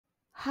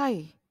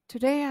Hi,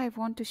 today I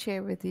want to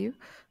share with you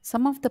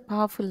some of the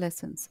powerful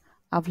lessons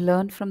I've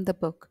learned from the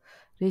book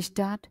Rich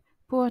Dad,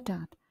 Poor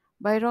Dad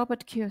by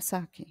Robert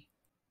Kiyosaki.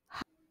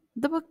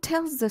 The book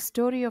tells the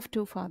story of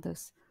two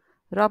fathers.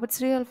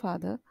 Robert's real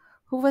father,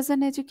 who was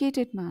an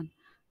educated man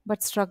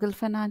but struggled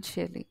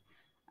financially,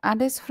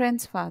 and his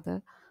friend's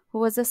father, who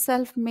was a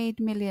self made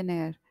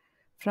millionaire.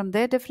 From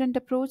their different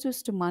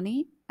approaches to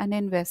money and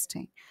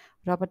investing,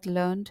 Robert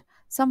learned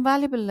some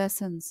valuable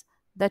lessons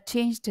that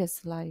changed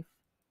his life.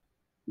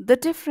 The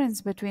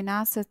difference between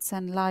assets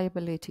and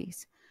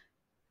liabilities.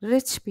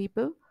 Rich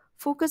people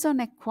focus on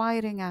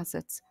acquiring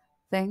assets,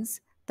 things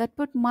that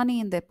put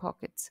money in their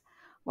pockets,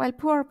 while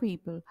poor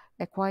people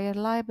acquire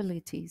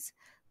liabilities,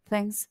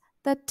 things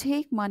that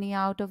take money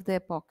out of their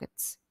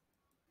pockets.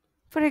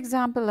 For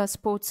example, a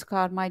sports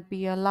car might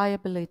be a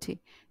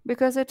liability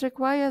because it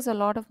requires a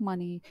lot of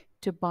money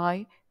to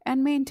buy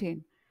and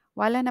maintain,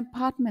 while an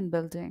apartment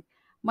building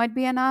might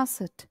be an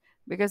asset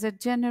because it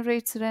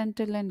generates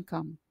rental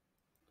income.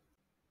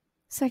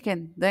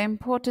 Second, the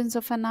importance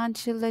of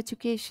financial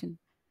education.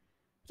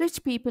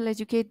 Rich people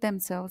educate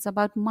themselves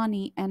about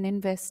money and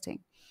investing,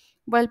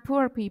 while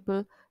poor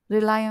people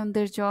rely on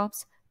their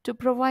jobs to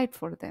provide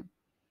for them.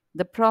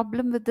 The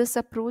problem with this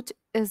approach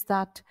is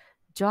that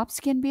jobs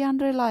can be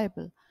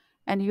unreliable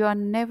and you are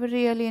never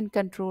really in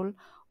control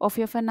of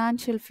your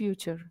financial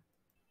future.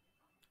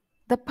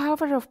 The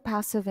power of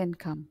passive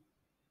income.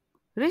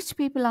 Rich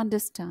people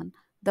understand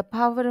the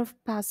power of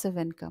passive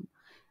income,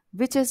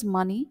 which is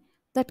money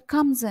that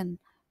comes in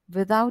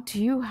without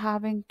you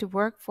having to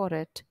work for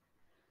it.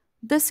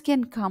 This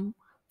can come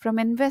from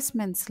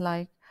investments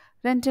like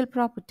rental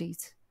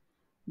properties,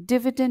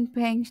 dividend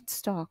paying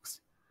stocks,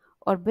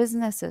 or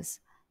businesses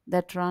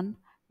that run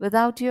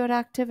without your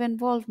active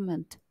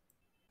involvement.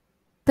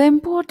 The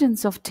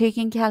importance of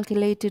taking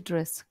calculated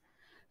risk.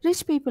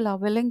 Rich people are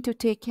willing to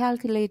take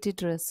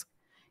calculated risk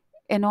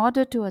in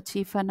order to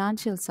achieve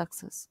financial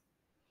success.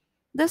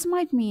 This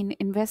might mean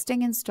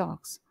investing in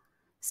stocks,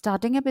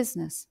 starting a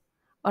business,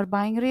 or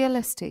buying real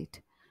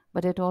estate,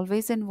 but it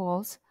always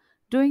involves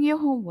doing your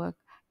homework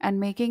and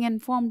making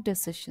informed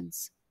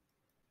decisions.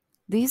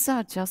 These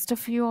are just a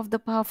few of the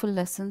powerful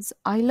lessons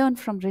I learned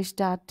from Rich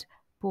Dad,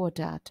 Poor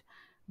Dad.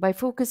 By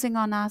focusing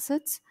on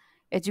assets,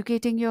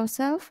 educating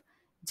yourself,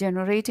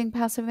 generating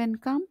passive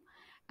income,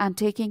 and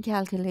taking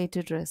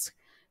calculated risk,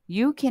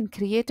 you can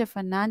create a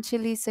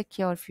financially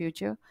secure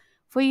future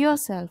for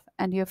yourself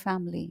and your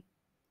family.